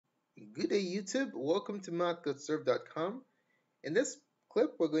Good day, YouTube. Welcome to mathgotserved.com. In this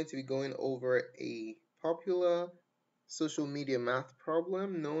clip, we're going to be going over a popular social media math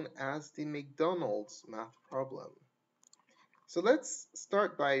problem known as the McDonald's math problem. So let's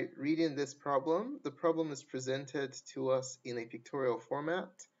start by reading this problem. The problem is presented to us in a pictorial format.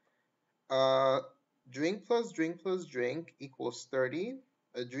 Drink plus drink plus drink equals 30.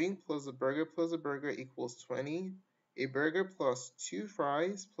 A drink plus a burger equals 20. A burger plus two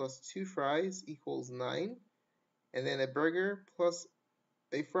fries equals 9. And then a burger plus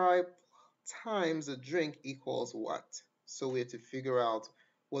a fry times a drink equals what? So we have to figure out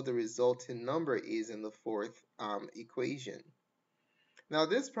what the resulting number is in the fourth equation. Now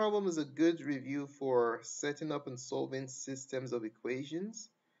this problem is a good review for setting up and solving systems of equations.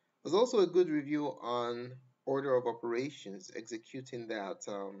 There's also a good review on order of operations, executing that.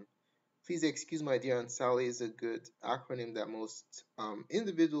 Please excuse my dear Aunt Sally is a good acronym that most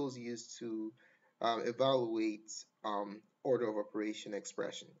individuals use to evaluate order of operation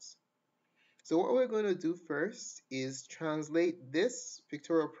expressions. So what we're going to do first is translate this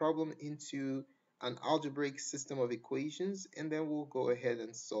pictorial problem into an algebraic system of equations, and then we'll go ahead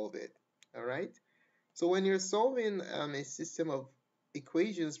and solve it. All right? So when you're solving a system of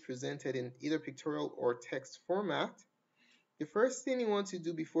equations presented in either pictorial or text format, the first thing you want to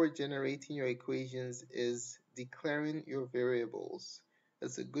do before generating your equations is declaring your variables.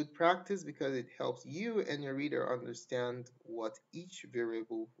 It's a good practice because it helps you and your reader understand what each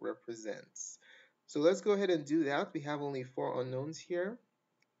variable represents. So let's go ahead and do that. We have only four unknowns here.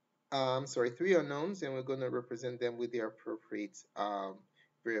 Three unknowns, and we're going to represent them with the appropriate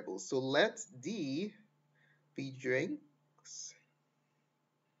variables. So let D be drinks,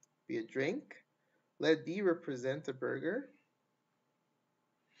 be a drink. Let B represent a burger.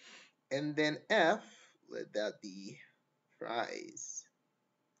 And then F, let that be fries.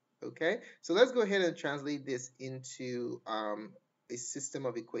 Okay, so let's go ahead and translate this into a system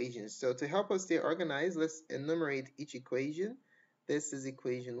of equations. So to help us stay organized, let's enumerate each equation. This is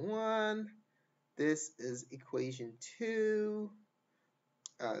equation 1. This is equation 2.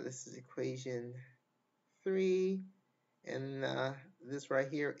 This is equation 3. And this right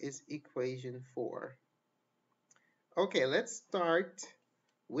here is equation 4. Okay, let's start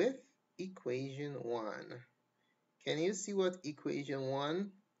with equation 1. Can you see what equation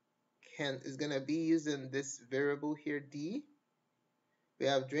 1 is going to be using this variable here, D? We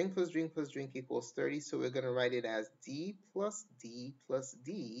have drink plus drink plus drink equals 30, so we're going to write it as D plus D plus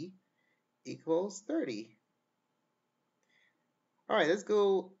D equals 30. All right, let's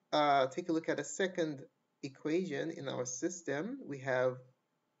go take a look at a second equation in our system. We have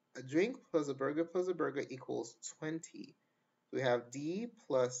a drink plus a burger equals 20. We have D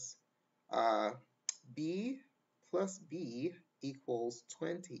plus B plus B equals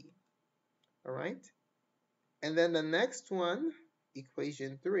 20. All right? And then the next one,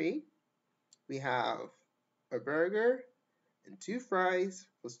 equation 3, we have a burger and two fries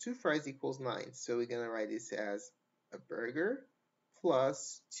plus two fries equals 9. So we're going to write this as a burger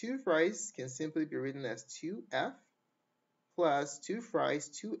plus two fries can simply be written as 2F plus two fries,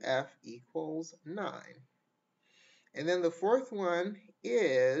 2F equals 9. And then the fourth one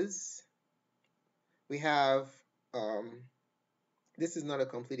is we have, this is not a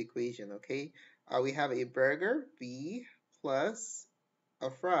complete equation, okay? We have a burger, B, plus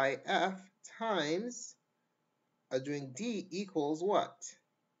a fry, F, times a drink, D, equals what?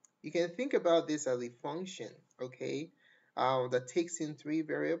 You can think about this as a function, okay? That takes in three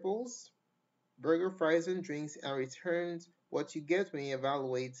variables, burger, fries, and drinks, and returns what you get when you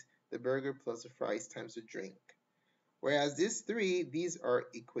evaluate the burger plus the fries times the drink. Whereas these are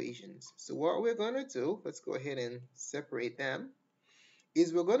equations. So what we're going to do, let's go ahead and separate them,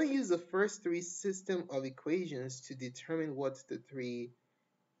 is we're going to use the first three system of equations to determine what the three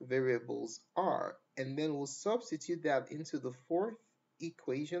variables are. And then we'll substitute that into the fourth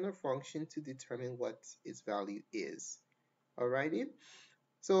equation or function to determine what its value is. Alrighty?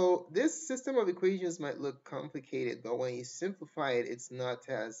 So this system of equations might look complicated, but when you simplify it, it's not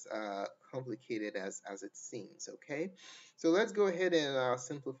as complicated as it seems, okay? So let's go ahead and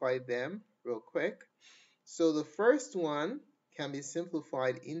simplify them real quick. So the first one can be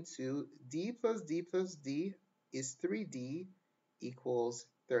simplified into D plus D plus D is 3D equals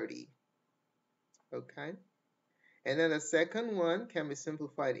 30, okay? And then the second one can be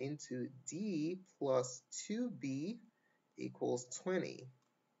simplified into D plus 2B equals 20.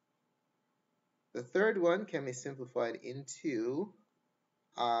 The third one can be simplified into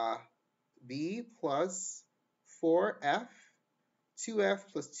B plus 4F, 2F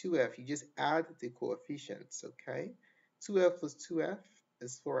plus 2F. You just add the coefficients, okay? 2F plus 2F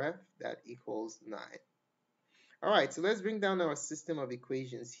is 4f, that equals 9. All right, so let's bring down our system of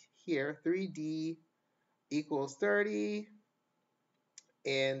equations here. 3d equals 30,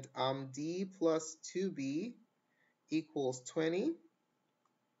 and d plus 2b equals 20,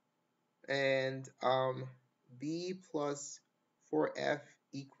 and b plus 4f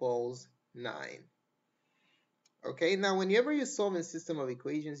equals 9. Okay, now whenever you solve a system of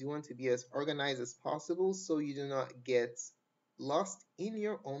equations, you want to be as organized as possible so you do not get lost in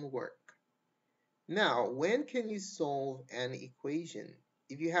your own work. Now, when can you solve an equation?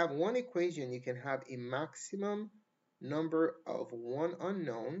 If you have one equation, you can have a maximum number of one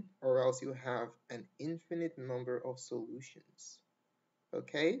unknown, or else you have an infinite number of solutions.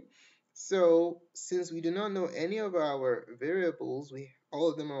 Okay, so since we do not know any of our variables, all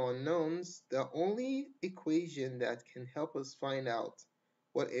of them are unknowns, the only equation that can help us find out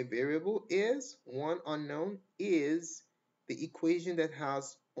what a variable is, one unknown, is the equation that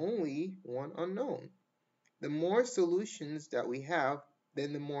has only one unknown. The more solutions that we have,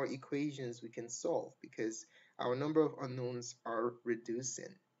 then the more equations we can solve because our number of unknowns are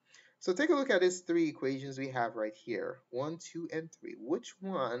reducing. So take a look at these three equations we have right here, 1, 2, and 3. Which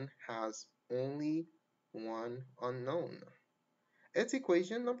one has only one unknown? It's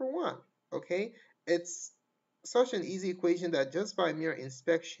equation number 1, okay? It's such an easy equation that just by mere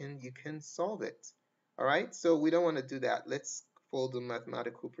inspection, you can solve it, all right? So we don't want to do that. Let's follow the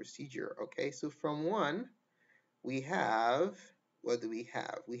mathematical procedure, okay? So from 1, we have, what do we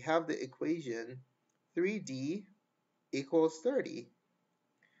have? We have the equation 3d equals 30.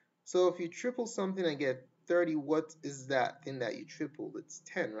 So if you triple something and get 30, what is that thing that you tripled? It's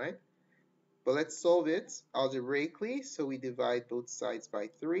 10, right? But let's solve it algebraically. So we divide both sides by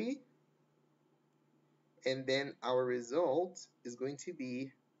 3. And then our result is going to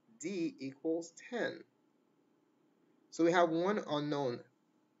be d equals 10. So we have one unknown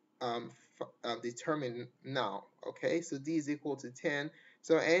determined now. Okay, so d is equal to 10.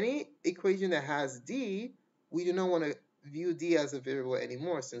 So any equation that has d, we do not want to view d as a variable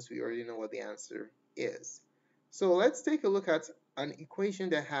anymore since we already know what the answer is. So let's take a look at an equation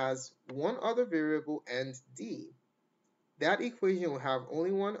that has one other variable and d. That equation will have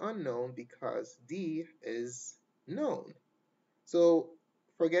only one unknown because d is known. So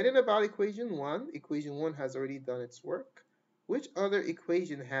forgetting about equation 1 has already done its work. Which other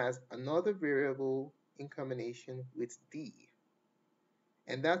equation has another variable in combination with d?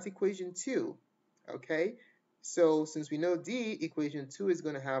 And that's equation 2, okay? So since we know d, equation 2 is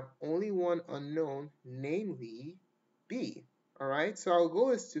going to have only one unknown, namely b, all right? So our goal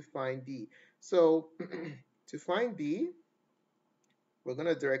is to find b. So to find b, we're going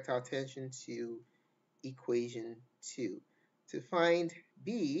to direct our attention to equation 2. To find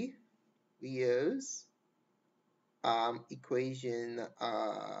b, we use equation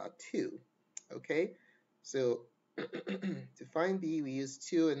 2, okay? So to find b, we use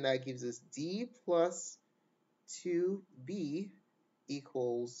 2, and that gives us d plus 2b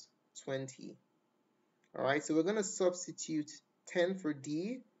equals 20. All right, so we're going to substitute 10 for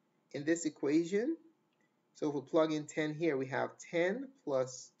d in this equation. So if we plug in 10 here, we have 10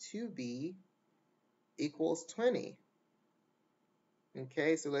 plus 2b equals 20.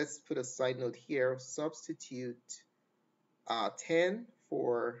 Okay, so let's put a side note here. Substitute 10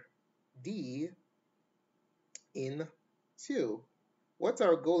 for d in 2. What's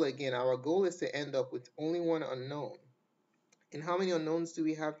our goal again? Our goal is to end up with only one unknown. And how many unknowns do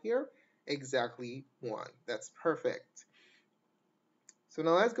we have here? Exactly 1. That's perfect. So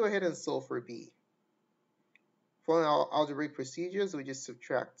now let's go ahead and solve for b. Following our algebraic procedures, we just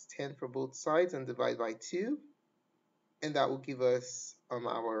subtract 10 from both sides and divide by 2. And that will give us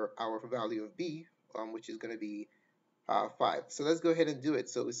our value of b, which is going to be 5. So let's go ahead and do it.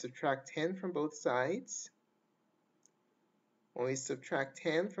 So we subtract 10 from both sides. When we subtract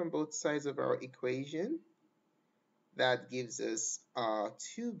 10 from both sides of our equation, that gives us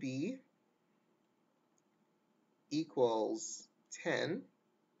 2b equals 10.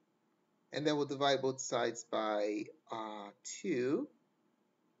 And then we'll divide both sides by 2.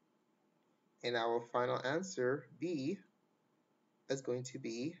 And our final answer, b, is going to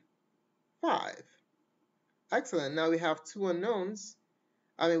be 5. Excellent. Now we have two unknowns.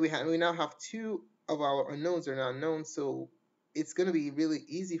 We now have two of our unknowns are now known, so it's going to be really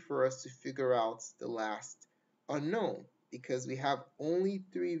easy for us to figure out the last unknown because we have only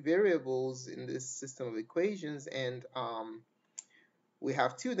 3 variables in this system of equations, and we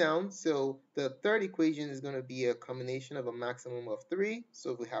have 2 down. So the third equation is going to be a combination of a maximum of 3.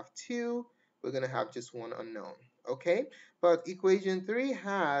 So if we have 2, we're going to have just one unknown. okay? But equation 3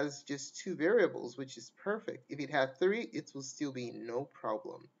 has just 2 variables, which is perfect. If it had 3, it will still be no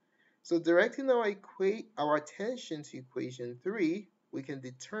problem. So directing our attention to equation 3, we can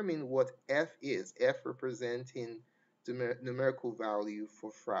determine what f is, f representing the numerical value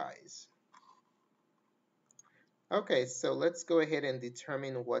for fries. Okay, so let's go ahead and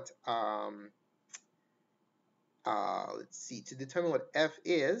determine what, let's see, to determine what f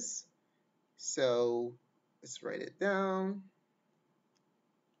is, so let's write it down.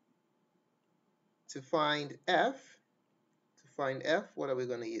 To find f, what are we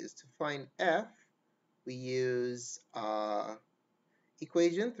going to use? To find f, we use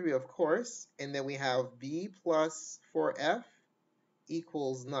equation 3, of course, and then we have b plus 4f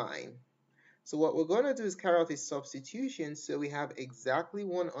equals 9. So what we're going to do is carry out a substitution, so we have exactly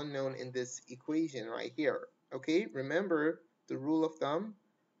one unknown in this equation right here. Okay, remember the rule of thumb,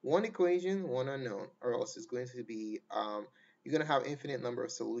 one equation, one unknown, or else it's going to be, you're going to have infinite number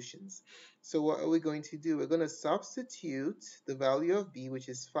of solutions. So what are we going to do? We're going to substitute the value of b, which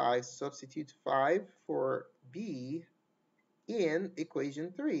is 5, substitute 5 for b in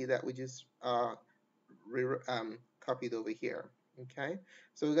equation 3 that we just copied over here. Okay,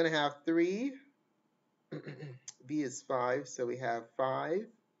 so we're going to have 3, b is 5, so we have 5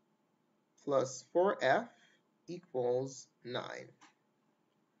 plus 4f equals 9.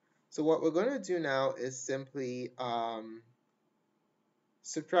 So what we're going to do now is simply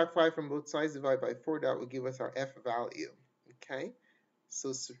subtract 5 from both sides, divide by 4, that will give us our f value. Okay,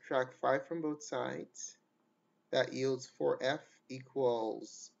 so subtract 5 from both sides, that yields 4f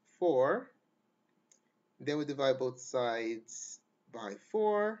equals 4. Then we divide both sides by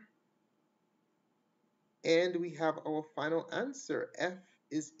 4, and we have our final answer. F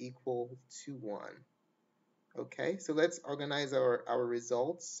is equal to 1. Okay, so let's organize our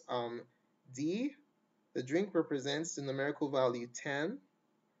results. D, the drink represents the numerical value 10.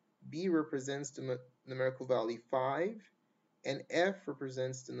 B represents the numerical value 5. And F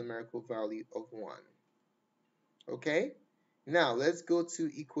represents the numerical value of 1. Okay, now let's go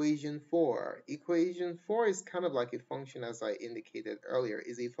to equation 4. Equation 4 is kind of like a function, as I indicated earlier,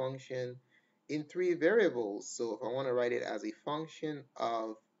 is a function in 3 variables. So if I want to write it as a function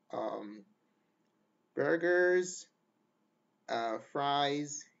of burgers,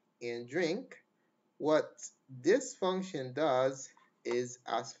 fries, and drink, what this function does is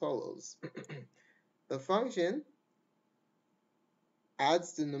as follows. The function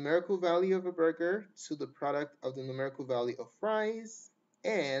adds the numerical value of a burger to the product of the numerical value of fries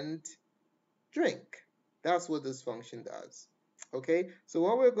and drink. That's what this function does. Okay, so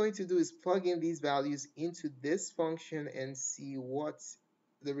what we're going to do is plug in these values into this function and see what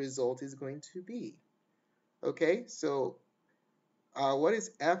the result is going to be. Okay, so what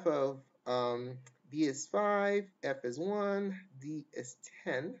is f of b is 5, f is 1, d is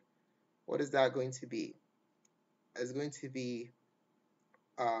 10? What is that going to be? It's going to be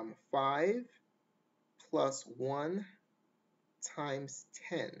 5 plus 1 times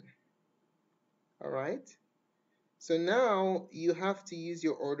 10. All right? So now you have to use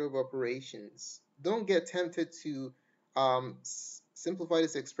your order of operations. Don't get tempted to simplify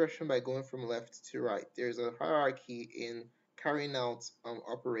this expression by going from left to right. There's a hierarchy in carrying out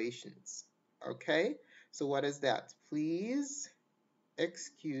operations. Okay? So what is that? Please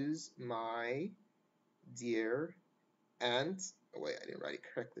excuse my dear aunt. Oh, wait, I didn't write it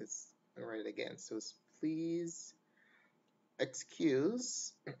correctly. I'll write it again. So it's please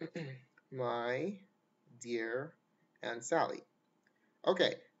excuse my dear Aunt Sally.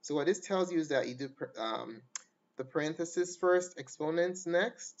 Okay, so what this tells you is that you do the parenthesis first, exponents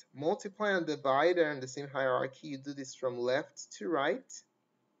next, multiply and divide are in the same hierarchy. You do this from left to right.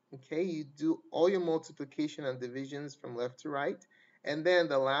 Okay, you do all your multiplication and divisions from left to right. And then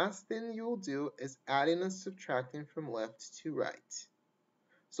the last thing you'll do is adding and subtracting from left to right.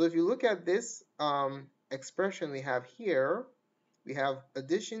 So if you look at this expression we have here, we have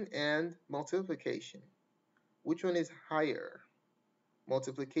addition and multiplication. Which one is higher?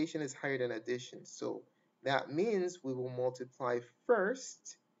 Multiplication is higher than addition. So that means we will multiply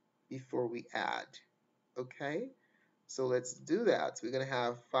first before we add. Okay? So let's do that. We're going to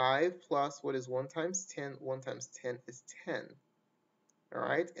have 5 plus what is 1 times 10? 1 times 10 is 10. All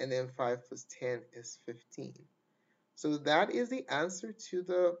right? And then 5 plus 10 is 15. So that is the answer to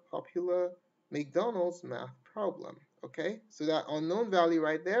the popular McDonald's math problem. Okay? So that unknown value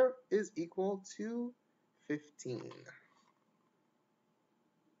right there is equal to 15.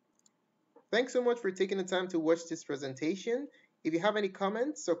 Thanks so much for taking the time to watch this presentation. If you have any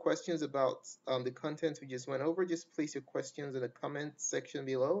comments or questions about the content we just went over, just place your questions in the comment section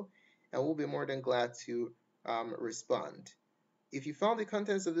below, and we'll be more than glad to respond. If you found the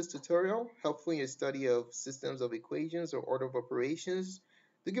contents of this tutorial helpful in your study of systems of equations or order of operations,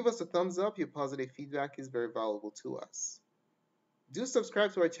 do give us a thumbs up. Your positive feedback is very valuable to us. Do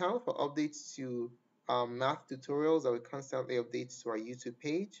subscribe to our channel for updates to math tutorials that we constantly update to our YouTube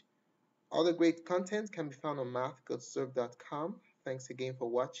page. Other great content can be found on mathgotserved.com. Thanks again for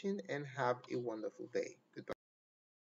watching and have a wonderful day. Goodbye.